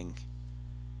smoking,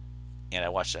 and I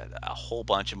watched a whole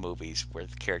bunch of movies where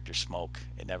the characters smoke.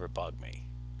 It never bugged me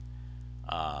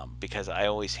because I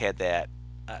always had that.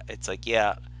 It's like,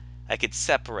 yeah, I could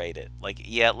separate it. Like,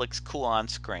 yeah, it looks cool on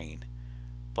screen,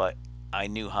 but I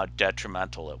knew how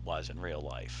detrimental it was in real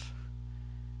life.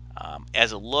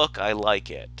 As a look, I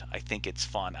like it. I think it's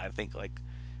fun. I think like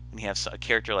when you have a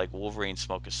character like Wolverine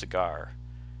smoke a cigar,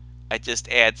 it just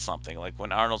adds something. Like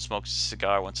when Arnold smokes a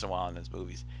cigar once in a while in his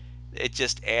movies, it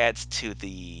just adds to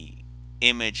the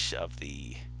image of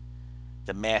the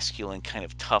masculine kind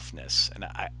of toughness, and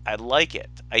I like it.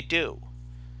 I do.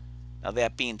 Now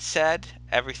that being said,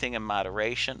 everything in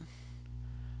moderation.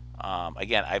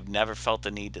 Again, I've never felt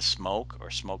the need to smoke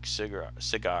or smoke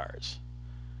cigars.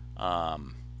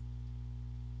 Um,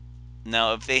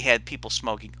 Now, if they had people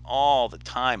smoking all the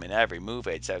time in every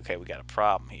movie, I'd say, okay, we got a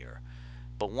problem here.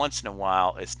 But once in a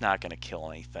while, it's not going to kill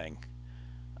anything.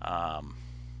 Um,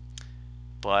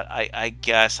 but I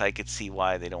guess I could see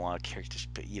why they don't want characters,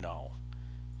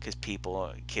 because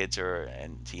kids are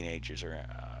and teenagers are,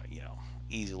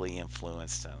 easily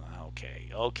influenced. And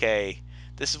okay,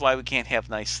 this is why we can't have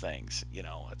nice things.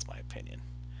 That's my opinion.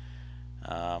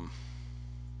 Um,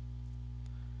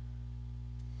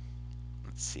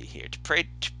 let's see here.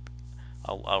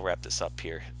 I'll wrap this up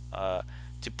here.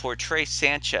 To portray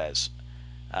Sanchez,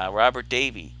 Robert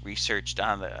Davey researched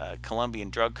on the Colombian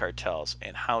drug cartels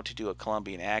and how to do a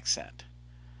Colombian accent.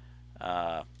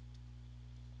 Uh,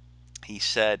 he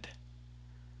said,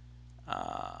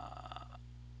 uh,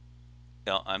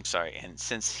 no, I'm sorry, and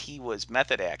since he was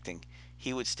method acting,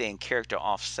 he would stay in character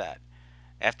offset.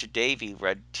 After Davey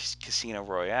read Casino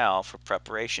Royale for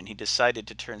preparation, he decided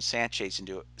to turn Sanchez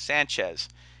into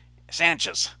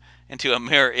a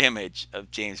mirror image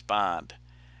of James Bond,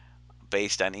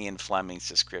 based on Ian Fleming's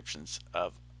descriptions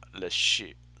of Le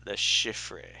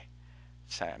Chiffre.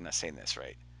 Sorry, I'm not saying this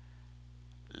right.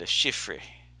 Le Chiffre,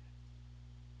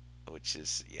 which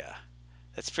is, yeah,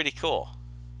 that's pretty cool.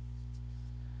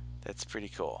 That's pretty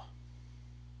cool.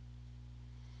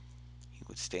 He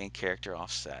would stay in character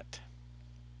offset.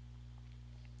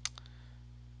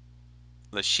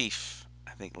 Le Chiffre,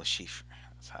 I think Le Chiffre,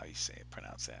 that's how you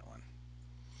pronounce that one.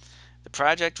 The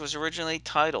project was originally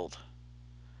titled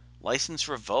License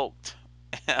Revoked,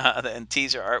 and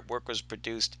teaser artwork was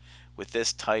produced with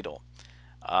this title.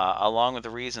 Along with the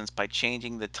reasons, by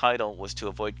changing the title was to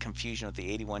avoid confusion with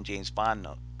the 81 James Bond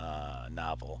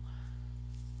novel,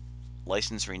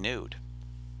 License Renewed,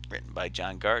 written by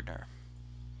John Gardner,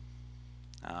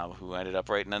 who ended up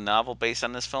writing a novel based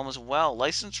on this film as well.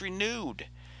 License Renewed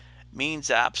means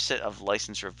the opposite of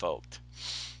license revoked.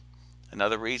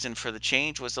 Another reason for the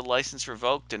change was the license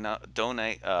revoked denotes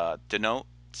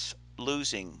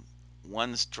losing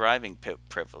one's driving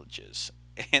privileges,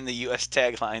 and the U.S.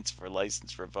 taglines for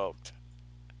license revoked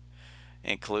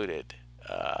included.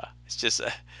 It's just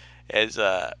as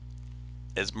uh,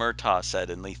 as Murtaugh said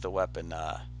in Lethal Weapon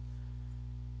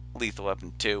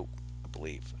 2, I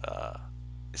believe.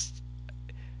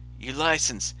 Your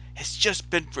license has just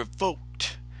been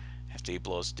revoked after he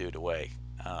blows dude away.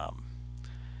 Um,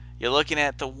 you're looking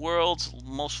at the world's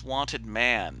most wanted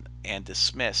man and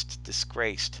dismissed,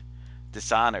 disgraced,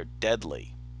 dishonored,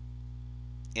 deadly.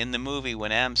 In the movie,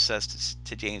 when M says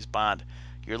to James Bond,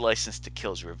 "Your license to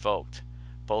kill is revoked,"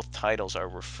 both titles are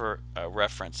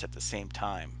referenced at the same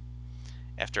time.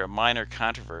 After a minor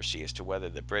controversy as to whether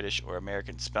the British or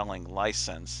American spelling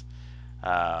license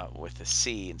with a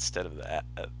C instead of the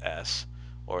S,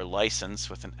 or license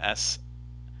with an S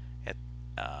at,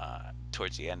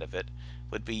 towards the end of it,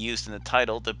 would be used in the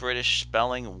title, the British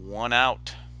spelling won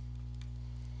out.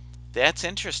 That's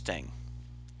interesting.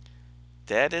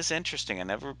 That is interesting. I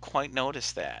never quite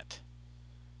noticed that.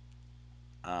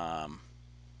 Um,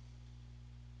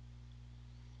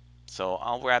 so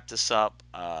I'll wrap this up.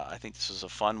 I think this was a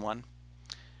fun one.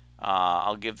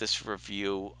 I'll give this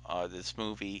review, this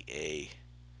movie, a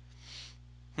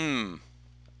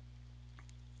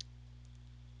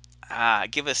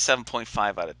give it a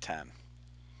 7.5 out of 10.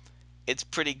 It's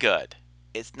pretty good.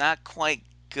 It's not quite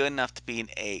good enough to be an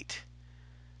 8.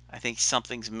 I think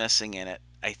something's missing in it.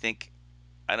 I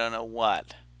don't know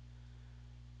what.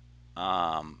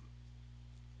 Um,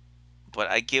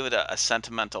 but I give it a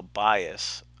sentimental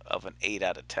bias of an 8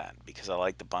 out of 10 because I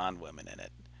like the Bond women in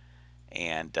it.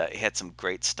 And it had some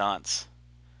great stunts.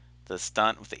 The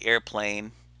stunt with the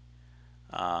airplane,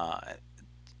 uh,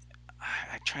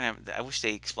 I wish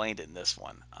they explained it in this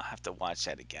one. I'll have to watch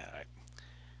that again.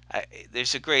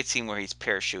 There's a great scene where he's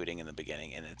parachuting in the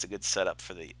beginning, and it's a good setup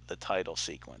for the title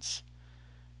sequence.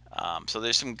 So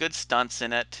there's some good stunts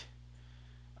in it.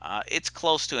 It's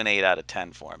close to an 8 out of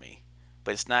 10 for me,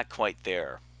 but it's not quite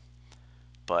there.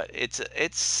 But it's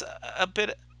a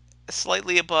bit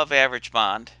slightly above average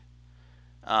Bond.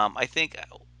 I think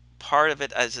part of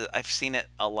it, as I've seen it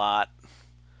a lot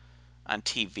on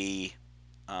TV,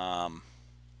 um,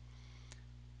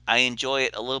 I enjoy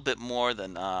it a little bit more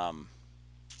than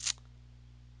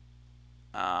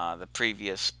the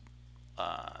previous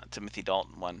Timothy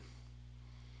Dalton one.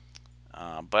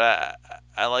 But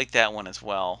I like that one as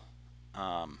well.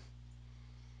 Um,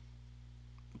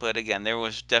 but again, there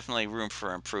was definitely room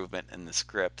for improvement in the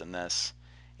script in this,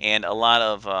 and a lot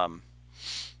of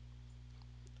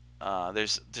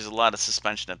there's a lot of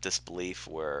suspension of disbelief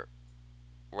where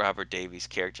Robert Davies'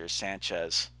 character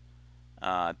Sanchez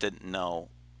didn't know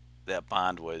that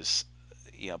Bond was,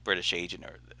 British agent,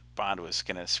 or Bond was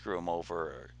gonna screw him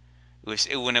over. Or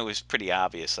when it was pretty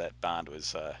obvious that Bond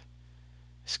was,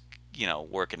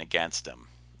 working against him,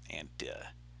 and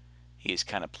he's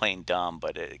kind of playing dumb,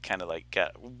 but it kind of like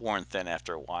got worn thin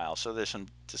after a while. So there's some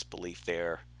disbelief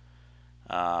there.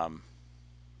 Um,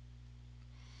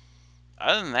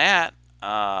 Other than that,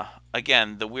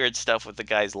 again, the weird stuff with the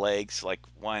guy's legs, like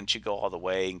why don't you go all the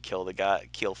way and kill the guy,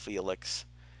 kill Felix,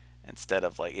 instead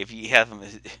of like if you have him,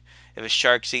 if a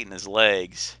shark's eating his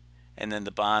legs, and then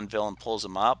the Bond villain pulls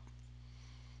him up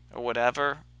or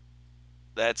whatever,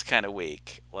 that's kind of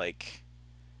weak. Like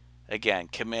again,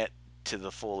 commit to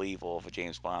the full evil of a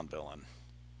James Bond villain,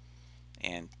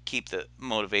 and keep the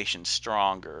motivation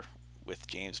stronger with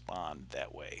James Bond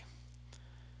that way.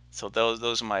 So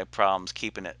those are my problems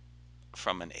keeping it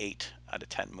from an 8 out of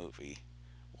 10 movie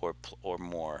or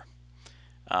more.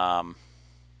 Um,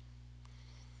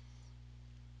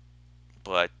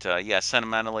 but yeah,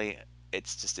 sentimentally,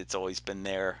 it's always been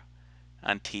there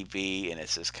on TV, and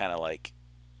it's just kind of like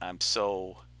I'm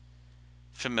so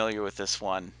familiar with this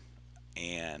one,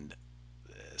 and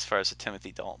as far as the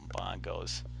Timothy Dalton Bond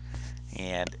goes,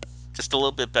 and just a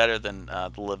little bit better than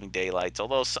the Living Daylights,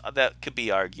 although that could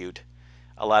be argued.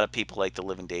 A lot of people like the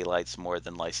Living Daylights more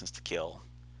than License to Kill,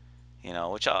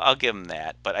 which I'll give them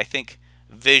that. But I think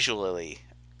visually,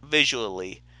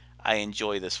 I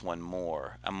enjoy this one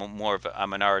more. I'm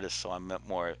an artist, so I'm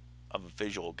more of a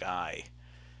visual guy,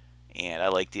 and I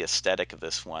like the aesthetic of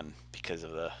this one because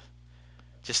of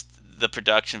just the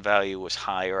production value was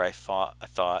higher. I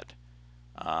thought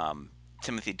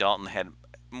Timothy Dalton had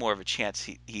more of a chance.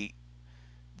 He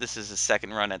This is his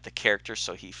second run at the character,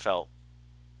 so he felt.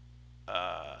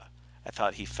 I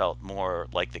thought he felt more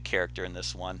like the character in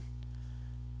this one,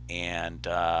 and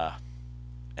the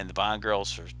Bond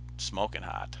girls are smoking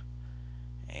hot,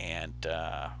 and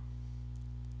the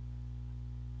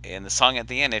song at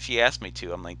the end, if you asked me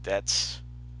to, I'm like,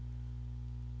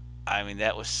 I mean,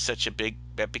 that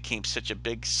became such a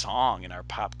big song in our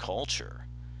pop culture.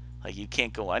 Like you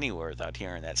can't go anywhere without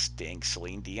hearing that Sting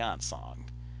Celine Dion song.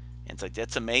 And it's like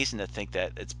that's amazing to think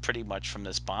that it's pretty much from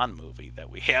this Bond movie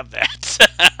that we have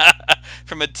that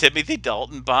from a Timothy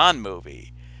Dalton Bond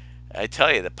movie. I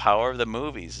tell you, the power of the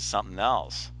movies is something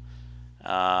else.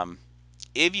 Um,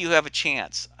 if you have a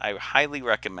chance, I highly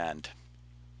recommend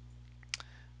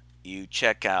you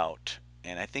check out,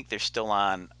 and I think they're still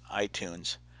on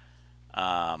iTunes,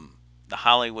 the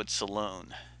Hollywood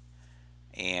Saloon,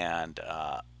 and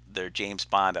their James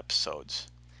Bond episodes.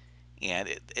 And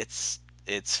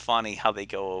it's funny how they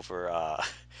go over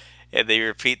and they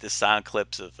repeat the sound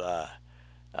clips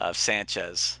of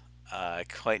Sanchez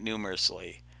quite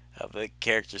numerously, of the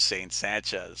character saying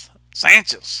Sanchez.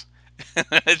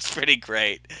 It's pretty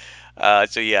great.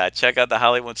 So yeah, check out the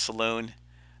Hollywood Saloon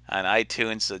on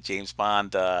iTunes. The James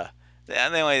Bond. They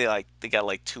got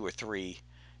like 2 or 3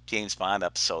 James Bond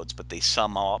episodes, but they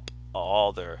sum up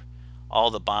all the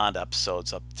Bond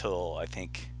episodes up till I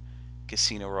think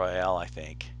Casino Royale. I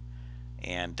think,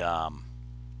 and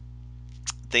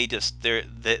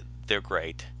they're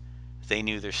great. They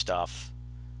knew their stuff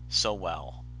so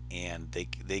well, and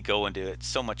they go into it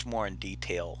so much more in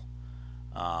detail.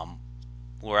 Um,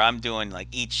 where I'm doing like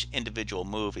each individual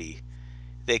movie,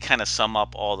 they kind of sum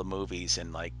up all the movies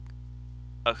in like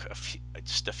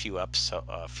just a few episodes,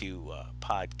 a few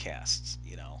podcasts,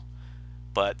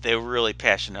 But they're really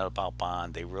passionate about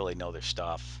Bond. They really know their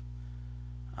stuff,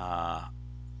 uh,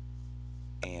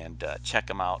 and check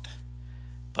them out.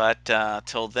 But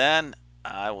till then,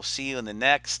 I will see you in the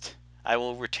next.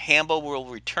 Hambo will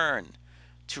return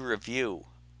to review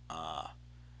uh,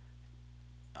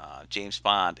 James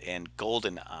Bond and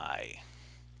GoldenEye,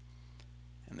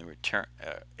 and the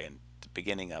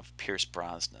beginning of Pierce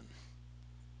Brosnan.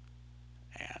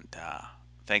 And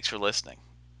thanks for listening.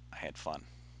 I had fun.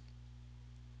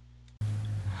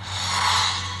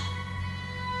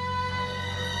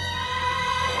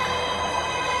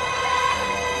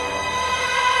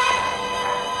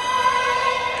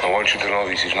 I want you to know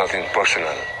this is nothing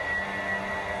personal.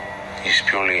 It's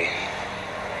purely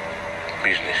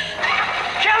business.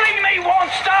 Killing me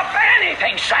won't stop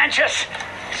anything, Sanchez.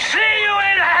 See you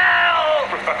in hell!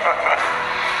 This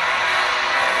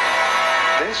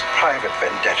private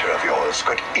vendetta of yours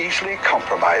could easily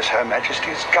compromise Her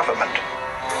Majesty's government.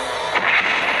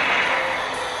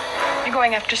 You're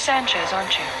going after Sanchez,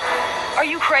 aren't you? Are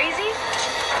you crazy?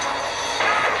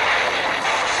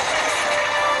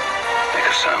 Make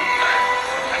a sound,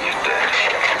 and you're dead.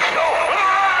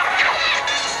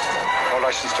 Your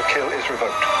license to kill is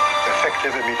revoked,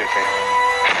 effective immediately.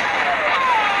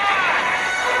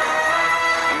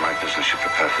 In my business, you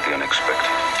prepare for the unexpected.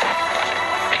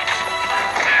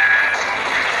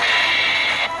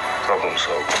 Problem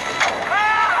solved.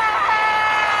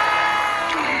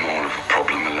 I'm more of a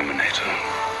problem eliminator.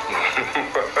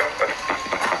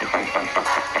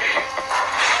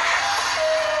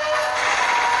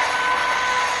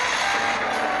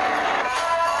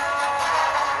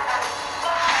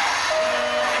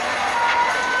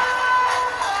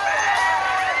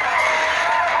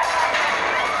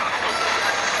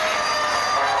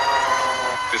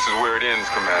 This is where it ends,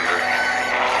 Commander.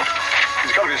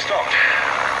 He's got to be stopped.